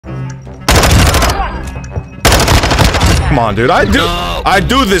Come on, dude. I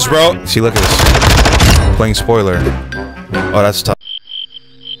do this, bro. See, look at this. Playing spoiler. Oh, that's tough.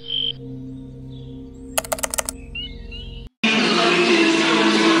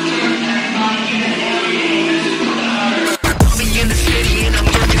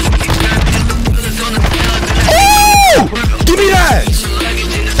 Give me that!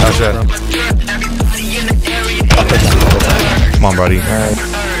 How's that? Come on, buddy.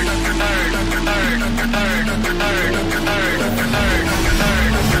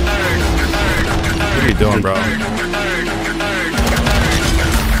 What are you doing, bro?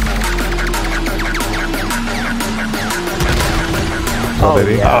 Oh,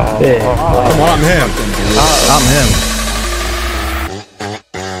 baby. Yeah. Come on, I'm him. I'm him.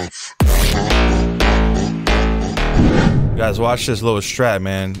 Guys, watch this little strat,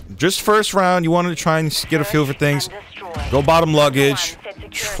 man. Just first round, you wanted to try and get a feel for things. Go bottom luggage.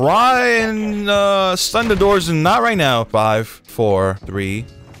 Try and stun the doors, and not right now. 5, 4, 3,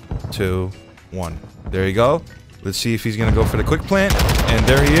 2, 1. There you go. Let's see if he's gonna go for the quick plant. And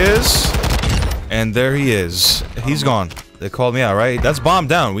there he is. And there he is. He's gone. They called me out, right? That's bomb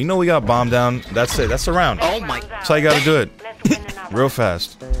down. We know we got bomb down. That's it. That's the round. Oh my. That's how you gotta do it. Real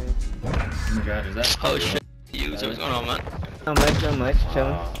fast. Oh shit. So what's going on, man? Not much,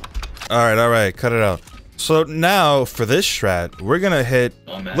 chilling. Alright, cut it out. So now, for this strat, we're gonna hit,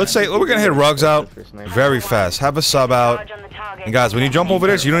 let's say, we're gonna hit rugs out very fast. Have a sub out. And guys, when you jump over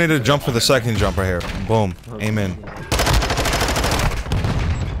this, you don't need to jump for the second jump right here. Boom. Aim in.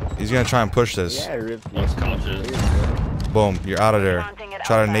 He's gonna try and push this. Boom. You're out of there.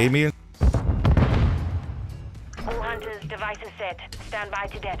 Try to nade me. All hunters, devices set. Stand by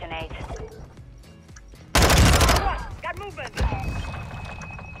to detonate. Got movement.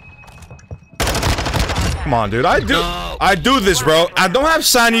 Come on, dude. I do this, bro. I don't have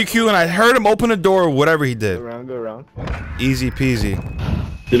sign EQ, and I heard him open the door or whatever he did. Go around. Easy peasy.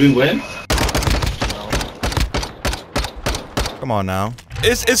 Did we win? Come on now.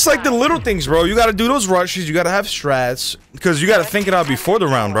 It's like the little things, bro. You gotta do those rushes. You gotta have strats. Because you gotta think it out before the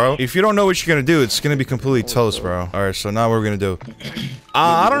round, bro. If you don't know what you're gonna do, it's gonna be completely toast, bro. Alright, so now what we're gonna do.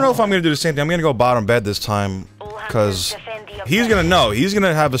 I don't know if I'm gonna do the same thing. I'm gonna go bottom bed this time. Because he's gonna know. He's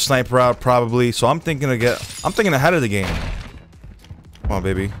gonna have a sniper out, probably. So I'm thinking ahead of the game. Come on,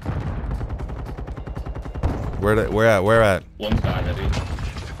 baby. Where at? One side, heavy.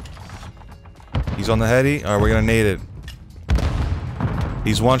 He's on the heady. Alright, we're gonna nade it.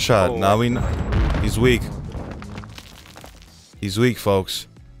 He's one shot. Now he's weak. He's weak, folks.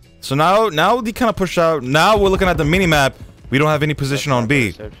 So now he kind of pushed out. Now we're looking at the mini map. We don't have any position on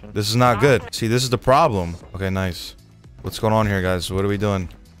B. This is not good. See, this is the problem. Okay, nice. What's going on here, guys? What are we doing?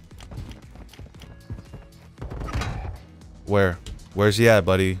 Where's he at,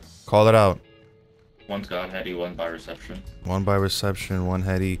 buddy? Call it out. One's got heady, one by reception. One by reception, one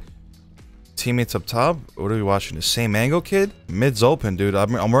heady. Teammates up top? What are we watching? The same angle, kid? Mid's open, dude.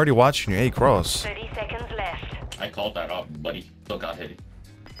 I'm already watching your A cross. 30 seconds left. I called that off, buddy. Still got heady.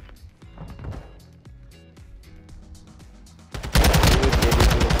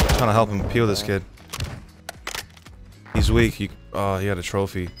 Trying to help him peel this kid. He's weak. He had a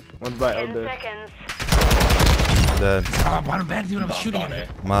trophy. One's by 10 elder. seconds. Dead.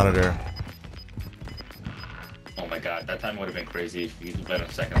 Monitor. Oh my god, that time would have been crazy if you went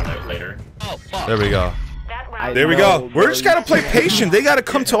a second later. Oh fuck. There we go. That round. There we go. We're just gotta play patient. They gotta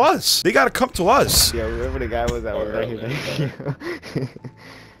come to us. They gotta come to us. Yeah, whoever the guy was that was right here.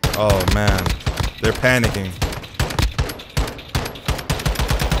 Oh man, they're panicking.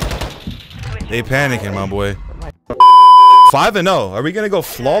 They panicking, my boy. 5-0. Are we gonna go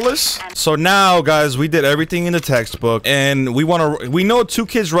flawless? So now, guys, we did everything in the textbook, and we know 2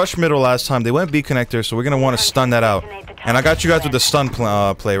 kids rushed middle last time. They went B connector, so we're gonna want to stun that out. And I got you guys with the stun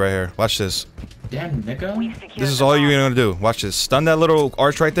play right here. Watch this. Damn, nigga. This is all you're gonna do. Watch this. Stun that little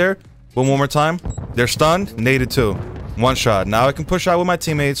arch right there. Boom, one more time. They're stunned. Naded 2. One shot. Now I can push out with my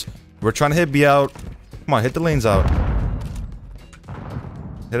teammates. We're trying to hit B out. Come on, hit the lanes out.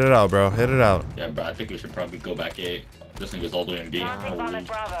 Hit it out, bro. Hit it out. Yeah, bro, I think we should probably go back A. This nigga's all the way in B. Planting bomb at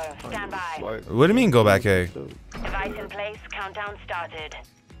Bravo. Stand by. What do you mean go back A? Device in place. Countdown started.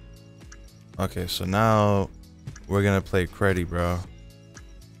 Okay, so now we're gonna play Creddy, bro.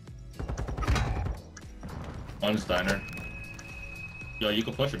 One Steiner. Yo, you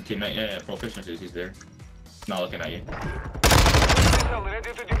can push him, teammate. Yeah, proficiency. He's there. Not looking at you.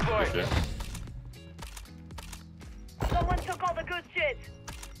 Push it. Someone took all the good shit.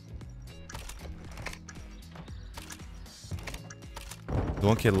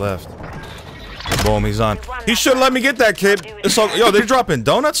 One kid left. Boom, he's on. He should let me get that kid. It's all, yo, they're dropping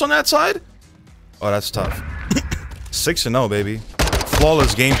donuts on that side? Oh, that's tough. 6-0, baby.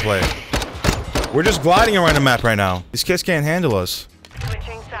 Flawless gameplay. We're just gliding around the map right now. These kids can't handle us.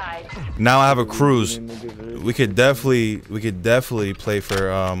 Switching sides. Now I have a cruise. We could definitely play for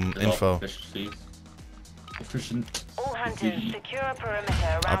info. Efficient. All hunters, secure a perimeter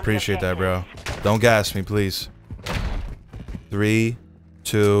around I appreciate that, bro. objectives. Don't gas me, please. 3,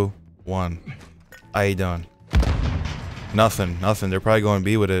 2, 1. How you doing? Nothing. They're probably going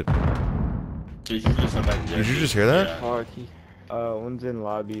B with it. Did you just hear that? Yeah. Hockey. One's in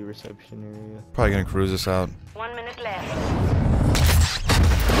lobby reception area. Probably gonna cruise this out. 1 minute left.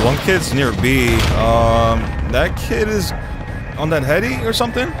 One kid's near B. That kid is on that heady or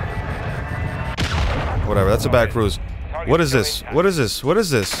something? Whatever, that's a bad cruise. What is this? What is this? What is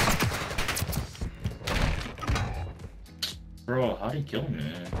this? Bro, how do you kill me?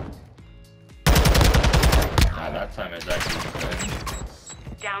 Nah, that time is actually good.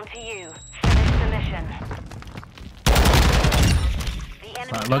 Down to you. Finish the mission. The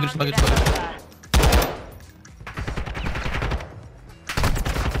enemy luggage. planted Alpha.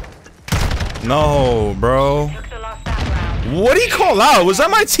 No, bro. Took the lost that round. What did he call out? Was that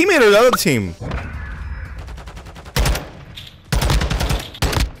my teammate or the other team?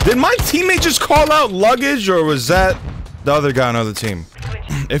 Did my teammate just call out luggage, or was that the other guy on the other team?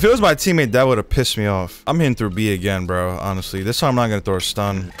 If it was my teammate, that would have pissed me off. I'm hitting through B again, bro. Honestly, this time I'm not gonna throw a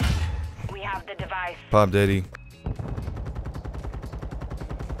stun. We have the device. Pop Diddy.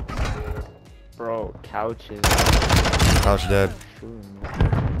 Bro, couches. Couch dead.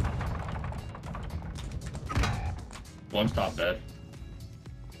 One's top dead.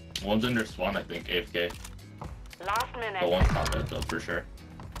 One's under spawn, I think, AFK. Last minute. But one's top dead, though, for sure.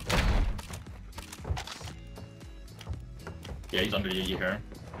 Yeah, he's under you, you hear him?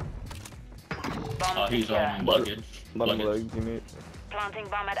 Bomb He's secure. on luggage. Bottom Luggage. leg, you mean? Planting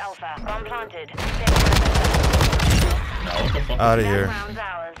bomb at Alpha. Bomb planted. No, what the fuck? Out of That here. round's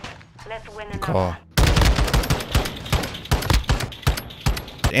ours. Let's win another. Call.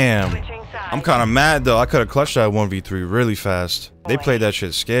 Damn. Switching sides. I'm kind of mad though. I could have clutched that 1v3 really fast. They played that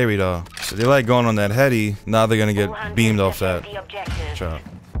shit scary though. So they like going on that heady. Now they're gonna All get hunters beamed off defend that. the objective. Shot.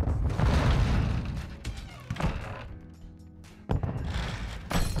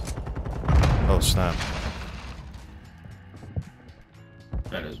 Oh snap.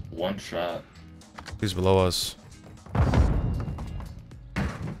 That is one shot. He's below us.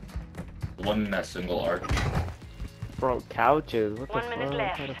 One in that single arch. Bro, couches. What the 1 minute fuck?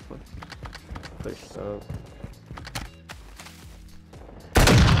 left. How the fuck? Pushed up.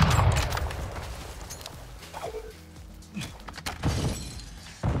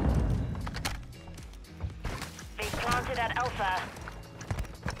 They planted at Alpha.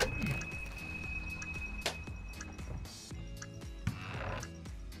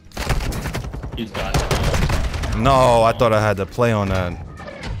 He's got it. No, I thought I had to play on that.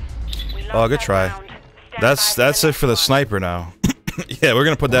 We lost Oh, good that try. round. Stand That's by it for the next one. sniper now. Yeah, we're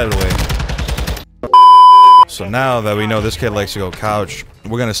gonna put that away. So now that we know this kid likes to go couch,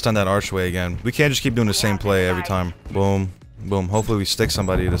 we're gonna stun that archway again. We can't just keep doing the same play every time. Boom, boom. Hopefully we stick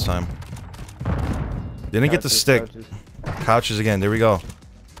somebody this time. Didn't get the Couches, stick. couches. Couches again. There we go.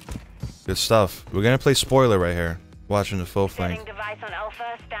 Good stuff. We're gonna play spoiler right here. Watching the full flank. Setting device on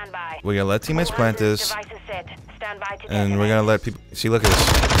Alpha. Stand by. We're gonna let teammates All plant hunters, this, device is set. Stand by to and we're detonate. gonna let people see. Look at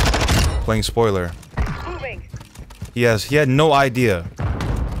this. Playing spoiler. Moving. He had no idea.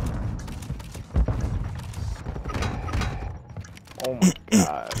 Oh my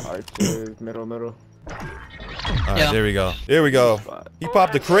god. Archers, middle. Alright, Yeah. there we go. There we go. He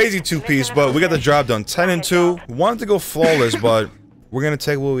popped a crazy two-piece, but we got the job done. 10 and 2. Wanted to go flawless, but we're gonna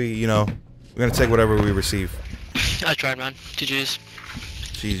take what we, we're gonna take whatever we receive. I tried, man. GG's.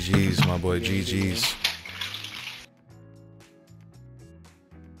 GG's, my boy. GG's.